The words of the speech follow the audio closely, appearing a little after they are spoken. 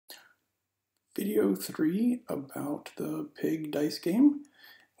video 3 about the pig dice game.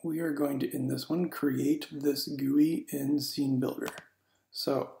 We are going to, in this one, create this GUI in SceneBuilder.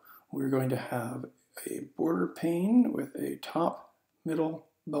 So we're going to have a border pane with a top, middle,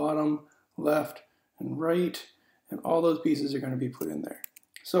 bottom, left, and right, and all those pieces are going to be put in there.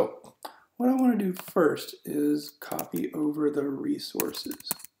 So what I want to do first is copy over the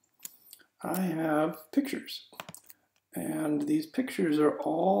resources. I have pictures, and these pictures are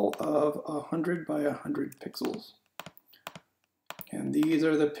all of 100 by 100 pixels. And these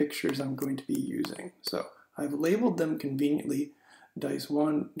are the pictures I'm going to be using. So I've labeled them conveniently dice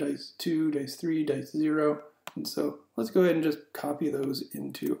 1, dice 2, dice 3, dice 0. And so let's go ahead and just copy those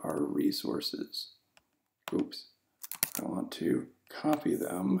into our resources. Oops, I want to copy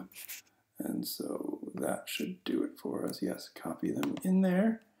them. And so that should do it for us. Yes, copy them in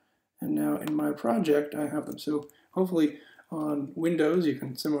there. And now in my project, I have them. So hopefully on Windows, you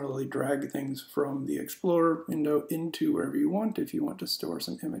can similarly drag things from the Explorer window into wherever you want if you want to store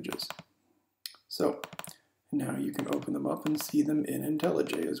some images. So now you can open them up and see them in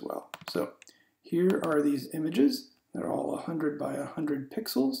IntelliJ as well. So here are these images. They're all 100 by 100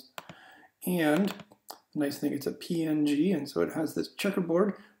 pixels. And the nice thing, it's a PNG, and so it has this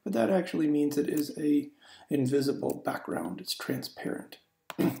checkerboard, but that actually means it is a invisible background. It's transparent.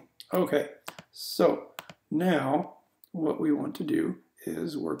 Okay, so now what we want to do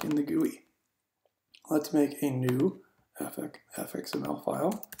is work in the GUI. Let's make a new fxml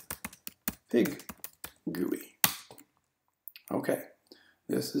file, pig GUI. Okay,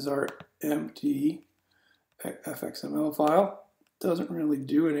 this is our empty fxml file. Doesn't really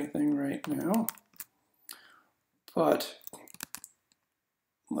do anything right now, but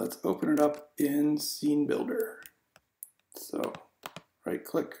let's open it up in SceneBuilder. So right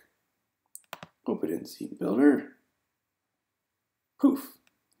click, open in SceneBuilder. Poof,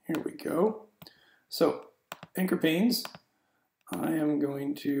 here we go. So anchor panes, I am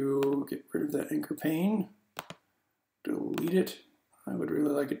going to get rid of that anchor pane, delete it. I would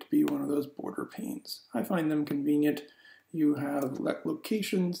really like it to be one of those border panes. I find them convenient. You have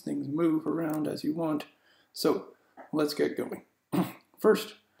locations, things move around as you want. So let's get going.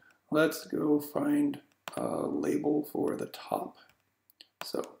 First, let's go find a label for the top.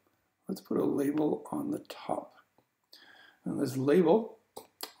 So let's put a label on the top. And this label,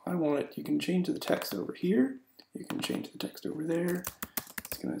 I want it, you can change the text over here, you can change the text over there.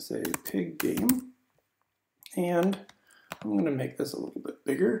 It's going to say pig game. And I'm going to make this a little bit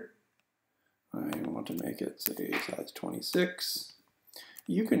bigger. I want to make it, say, size 26.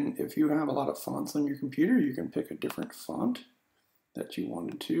 You can, if you have a lot of fonts on your computer, you can pick a different font that you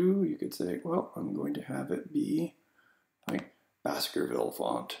wanted to. You could say, well, I'm going to have it be like Baskerville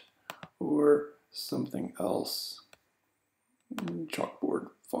font or something else. Chalkboard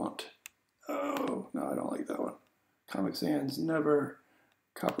font. Oh, no, I don't like that one. Comic Sans, never.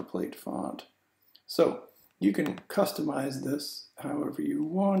 Copperplate font. So you can customize this however you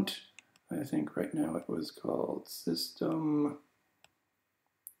want. I think right now it was called System,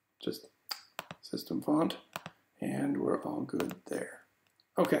 just System font, and we're all good there.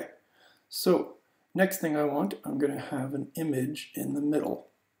 Okay, so next thing I want, I'm going to have an image in the middle.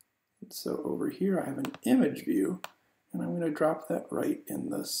 So over here I have an image view, and I'm going to drop that right in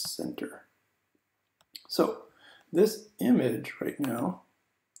the center. So this image right now,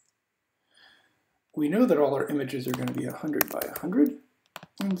 we know that all our images are going to be 100 by 100,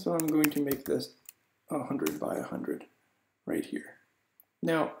 and so I'm going to make this 100 by 100 right here.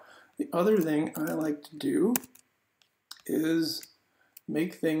 Now, the other thing I like to do is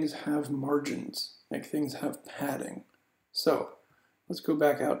make things have margins, make things have padding. So let's go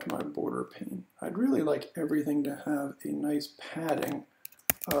back out to my border pane. I'd really like everything to have a nice padding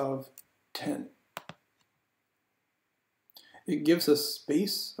of 10. It gives us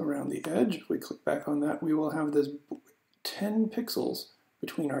space around the edge. If we click back on that, we will have this 10 pixels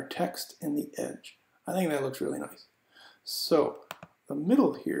between our text and the edge. I think that looks really nice. So the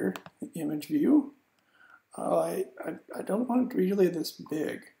middle here, the image view, I don't want it really this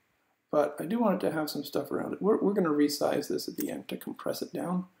big, but I do want it to have some stuff around it. We're going to resize this at the end to compress it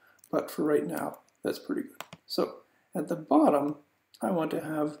down, but for right now, that's pretty good. So at the bottom, I want to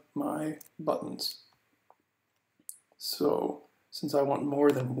have my buttons. So since I want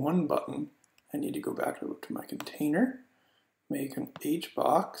more than one button, I need to go back to my container, make an H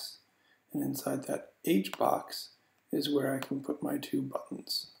box, and inside that H box is where I can put my two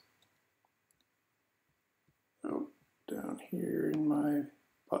buttons. So down here in my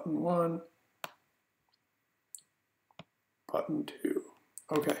button 1, button 2.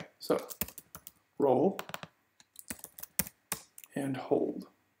 Okay, so roll and hold.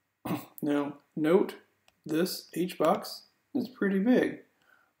 Now, note this HBox is pretty big.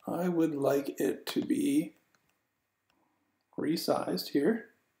 I would like it to be resized here.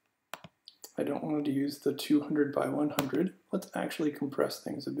 I don't want to use the 200 by 100. Let's actually compress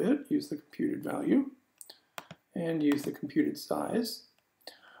things a bit, use the computed value, and use the computed size.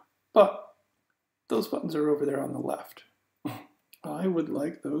 But those buttons are over there on the left. I would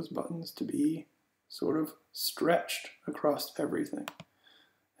like those buttons to be sort of stretched across everything.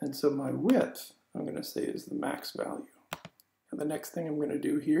 And so my width, I'm going to say, is the max value. And the next thing I'm going to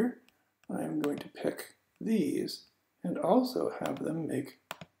do here, I am going to pick these and also have them make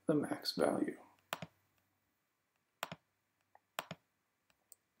the max value.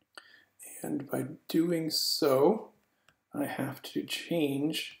 And by doing so, I have to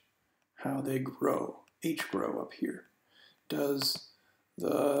change how they grow, hgrow up here. Does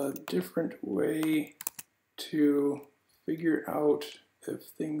the different way to figure out if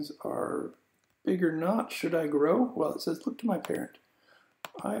things are big or not, should I grow? Well, it says, look to my parent.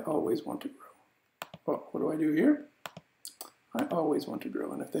 I always want to grow. Well, what do I do here? I always want to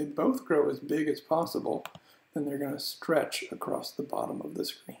grow, and if they both grow as big as possible, then they're going to stretch across the bottom of the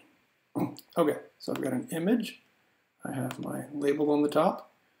screen. Okay, so I've got an image, I have my label on the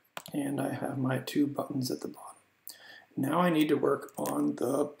top, and I have my two buttons at the bottom. Now I need to work on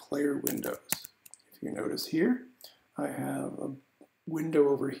the player windows. If you notice here, I have a window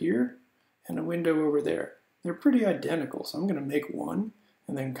over here and a window over there. They're pretty identical, so I'm going to make one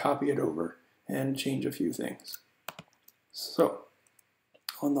and then copy it over and change a few things. So,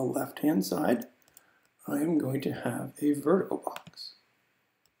 on the left-hand side, I am going to have a vertical box.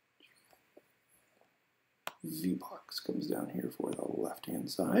 VBox comes down here for the left-hand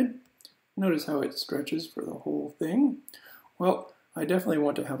side. Notice how it stretches for the whole thing. Well, I definitely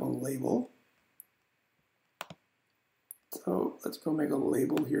want to have a label. So let's go make a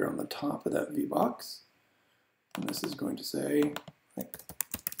label here on the top of that VBox. And this is going to say like,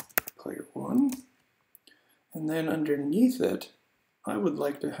 player 1. And then underneath it, I would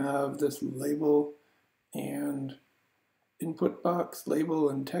like to have this label and input box, label,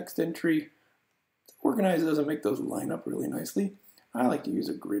 and text entry. Organize those and make those line up really nicely. I like to use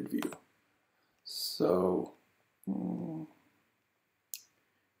a grid view. So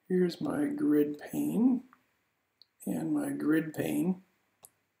here's my grid pane. And my grid pane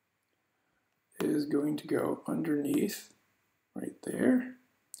is going to go underneath right there.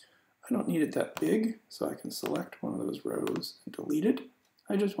 I don't need it that big, so I can select one of those rows and delete it.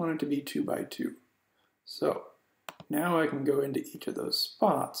 I just want it to be 2 by 2. So now I can go into each of those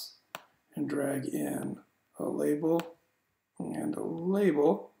spots and drag in a label, and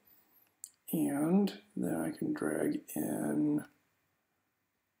then I can drag in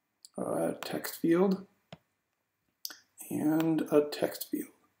a text field and a text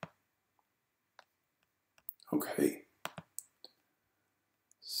field. Okay.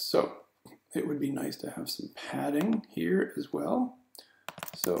 So it would be nice to have some padding here as well.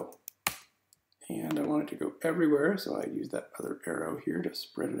 So, and I want it to go everywhere, so I use that other arrow here to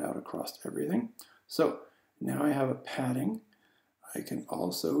spread it out across everything. So now I have a padding. I can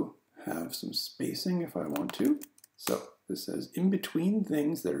also have some spacing if I want to. So this says in between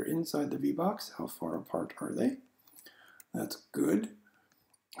things that are inside the VBox, how far apart are they? That's good.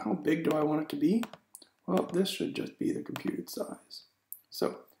 How big do I want it to be? Well, this should just be the computed size.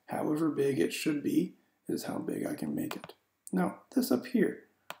 So however big it should be is how big I can make it. Now, this up here,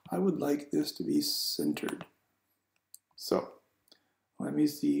 I would like this to be centered. So let me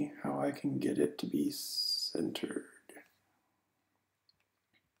see how I can get it to be centered.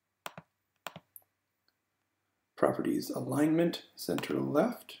 Properties, alignment, center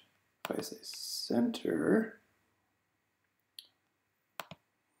left. If I say center,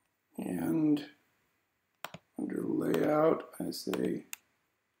 and under layout, I say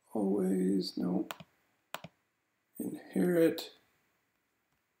always, no, inherit,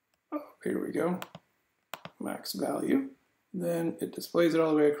 oh, here we go, max value. Then it displays it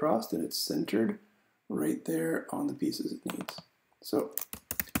all the way across and it's centered right there on the pieces it needs. So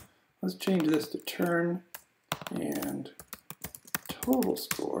let's change this to turn and total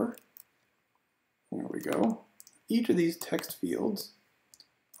score. There we go. Each of these text fields,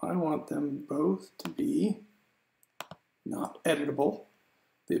 I want them both to be not editable.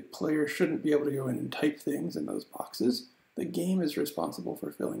 The player shouldn't be able to go in and type things in those boxes. The game is responsible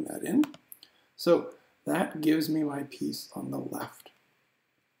for filling that in. So that gives me my piece on the left.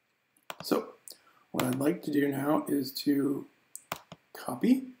 So what I'd like to do now is to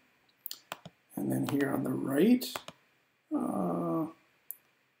copy, and then here on the right,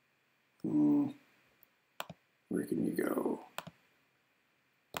 where can you go?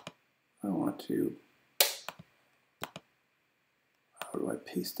 I want to, how do I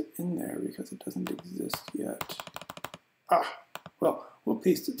paste it in there because it doesn't exist yet? Well, we'll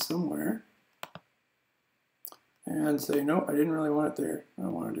paste it somewhere and say, no, I didn't really want it there. I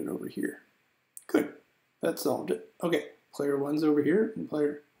wanted it over here. Good, that solved it. Okay, player 1's over here and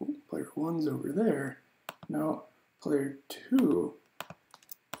player 1's over there. Now player 2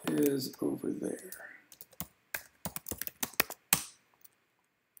 is over there.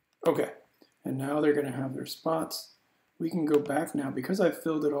 Okay, and now they're going to have their spots. We can go back now. Because I've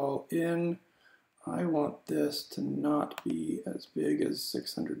filled it all in, I want this to not be as big as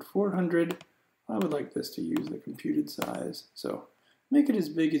 600, 400. I would like this to use the computed size. So make it as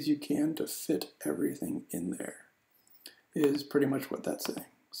big as you can to fit everything in there, is pretty much what that's saying.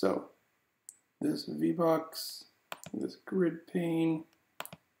 So this VBox, this grid pane,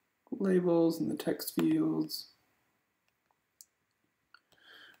 labels and the text fields,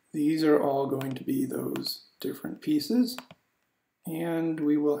 these are all going to be those different pieces, and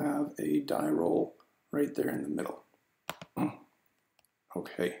we will have a die roll right there in the middle.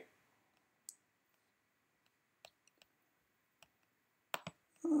 Okay.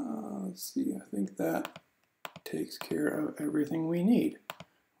 Let's see, I think that takes care of everything we need.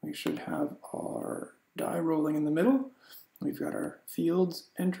 We should have our die rolling in the middle. We've got our fields,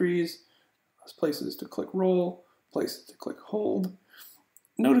 entries, places to click roll, places to click hold.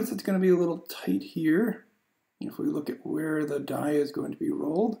 Notice it's going to be a little tight here if we look at where the die is going to be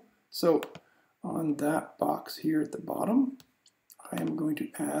rolled. So on that box here at the bottom, I am going to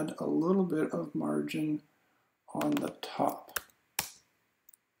add a little bit of margin on the top.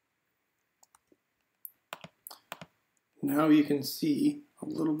 Now you can see a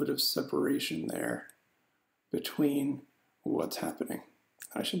little bit of separation there between what's happening.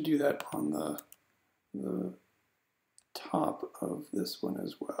 I should do that on the top of this one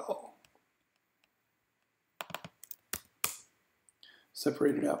as well.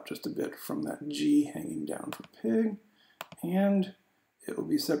 Separate it out just a bit from that G hanging down for pig, and it will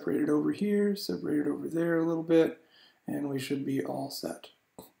be separated over here, separated over there a little bit, and we should be all set.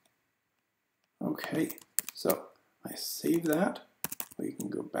 Okay, so I save that. We can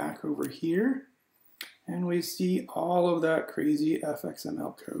go back over here, and we see all of that crazy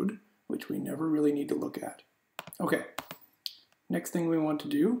FXML code, which we never really need to look at. Okay, next thing we want to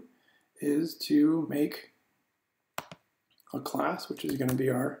do is to make a class, which is going to be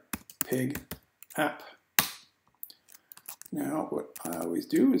our pig app. Now, what I always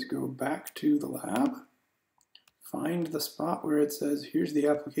do is go back to the lab, find the spot where it says, here's the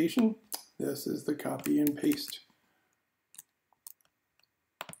application. This is the copy and paste.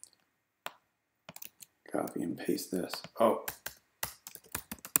 Copy and paste this. Oh,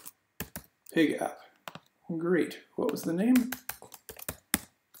 pig app. Great. What was the name?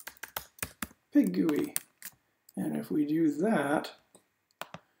 Pig GUI. And if we do that,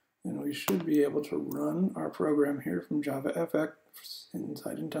 then we should be able to run our program here from JavaFX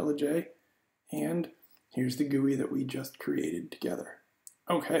inside IntelliJ. And here's the GUI that we just created together.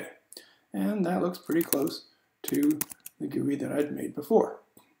 Okay, and that looks pretty close to the GUI that I'd made before.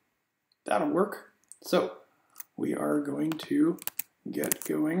 That'll work. So we are going to get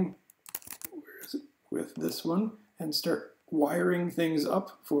going, where is it, with this one and start wiring things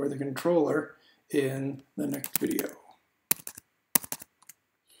up for the controller in the next video.